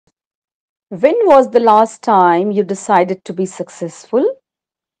When was the last time you decided to be successful?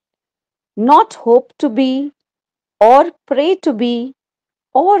 Not hope to be, or pray to be,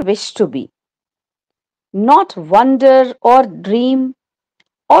 or wish to be. Not wonder or dream,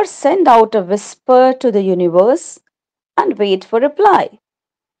 or send out a whisper to the universe and wait for reply.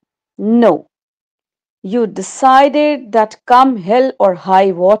 No, you decided that come hell or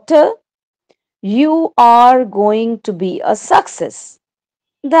high water, you are going to be a success.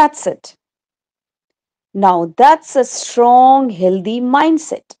 That's it. Now that's a strong, healthy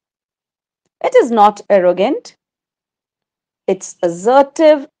mindset. It is not arrogant, it's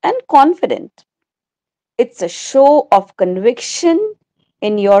assertive and confident. It's a show of conviction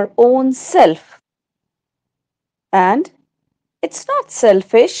in your own self. And it's not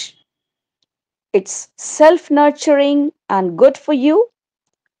selfish, it's self nurturing and good for you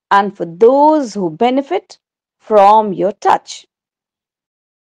and for those who benefit from your touch.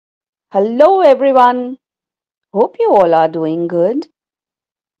 Hello, everyone. Hope you all are doing good.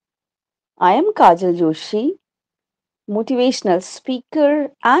 I am Kajal Joshi, motivational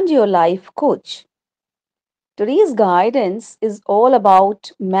speaker and your life coach. Today's guidance is all about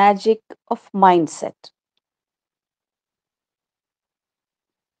magic of mindset.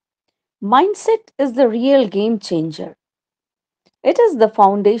 Mindset is the real game changer. It is the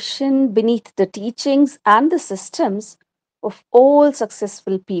foundation beneath the teachings and the systems of all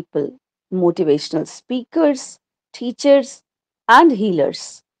successful people, motivational speakers, teachers, and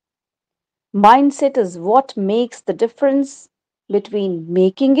healers. Mindset is what makes the difference between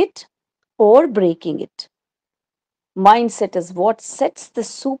making it or breaking it. Mindset is what sets the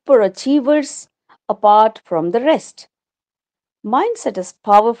super achievers apart from the rest. Mindset is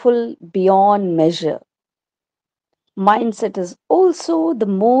powerful beyond measure. Mindset is also the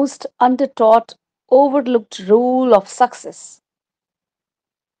most undertaught, overlooked rule of success.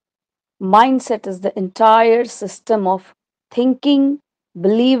 Mindset is the entire system of thinking,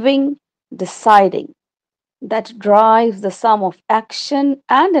 believing, deciding that drives the sum of action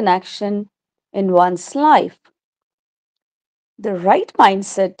and inaction in one's life. The right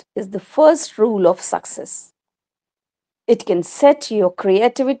mindset is the first rule of success. It can set your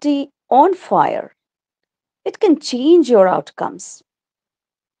creativity on fire. It can change your outcomes.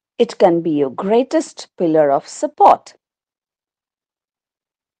 It can be your greatest pillar of support.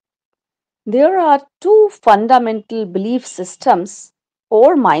 There are two fundamental belief systems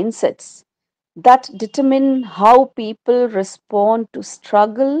or mindsets that determine how people respond to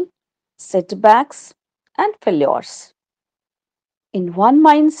struggle, setbacks, and failures. In one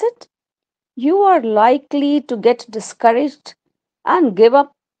mindset, you are likely to get discouraged and give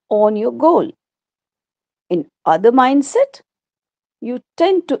up on your goal. In other mindset, you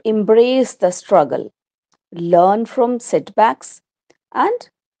tend to embrace the struggle, learn from setbacks, and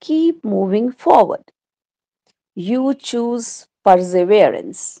keep moving forward. You choose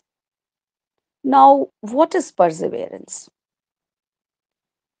perseverance. Now, what is perseverance?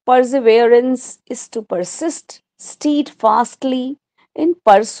 Perseverance is to persist steadfastly in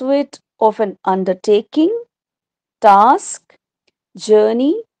pursuit of an undertaking, task,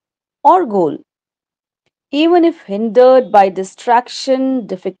 journey, or goal, even if hindered by distraction,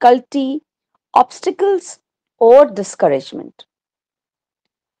 difficulty, obstacles, or discouragement.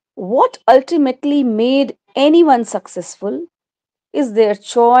 What ultimately made anyone successful is their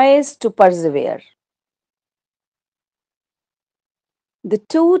choice to persevere. The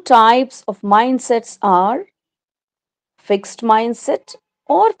two types of mindsets are fixed mindset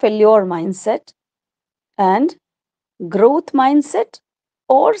or failure mindset and growth mindset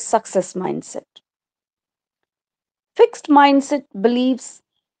or success mindset. Fixed mindset believes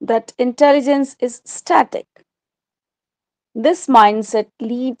that intelligence is static. This mindset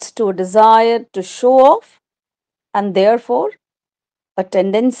leads to a desire to show off and therefore a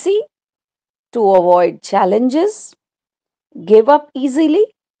tendency to avoid challenges, give up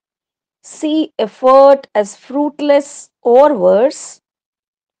easily, see effort as fruitless or worse,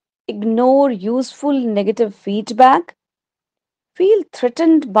 ignore useful negative feedback, feel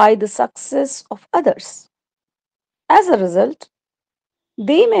threatened by the success of others. As a result,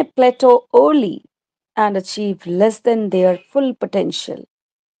 they may plateau early and achieve less than their full potential.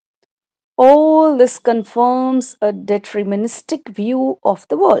 All this confirms a deterministic view of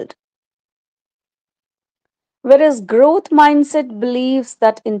the world. Whereas growth mindset believes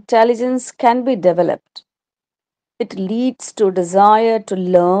that intelligence can be developed. It leads to desire to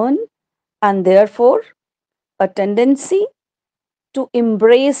learn and therefore a tendency to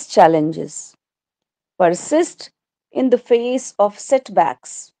embrace challenges, persist in the face of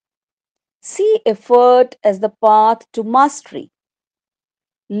setbacks, see effort as the path to mastery,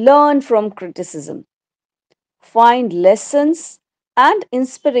 Learn from criticism. Find lessons and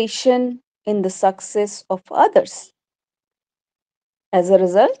inspiration in the success of others. As a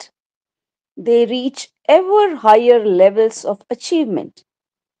result, they reach ever higher levels of achievement,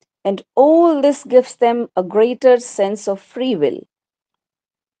 and all this gives them a greater sense of free will.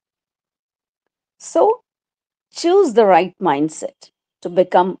 So, choose the right mindset to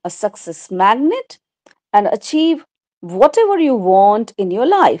become a success magnet and achieve whatever you want in your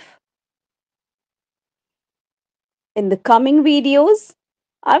life. In the coming videos,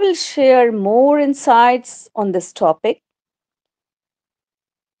 I will share more insights on this topic.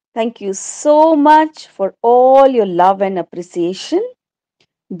 Thank you so much for all your love and appreciation.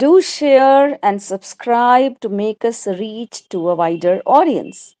 Do share and subscribe to make us reach to a wider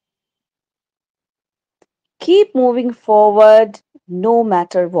audience. Keep moving forward no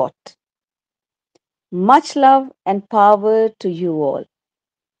matter what. Much love and power to you all.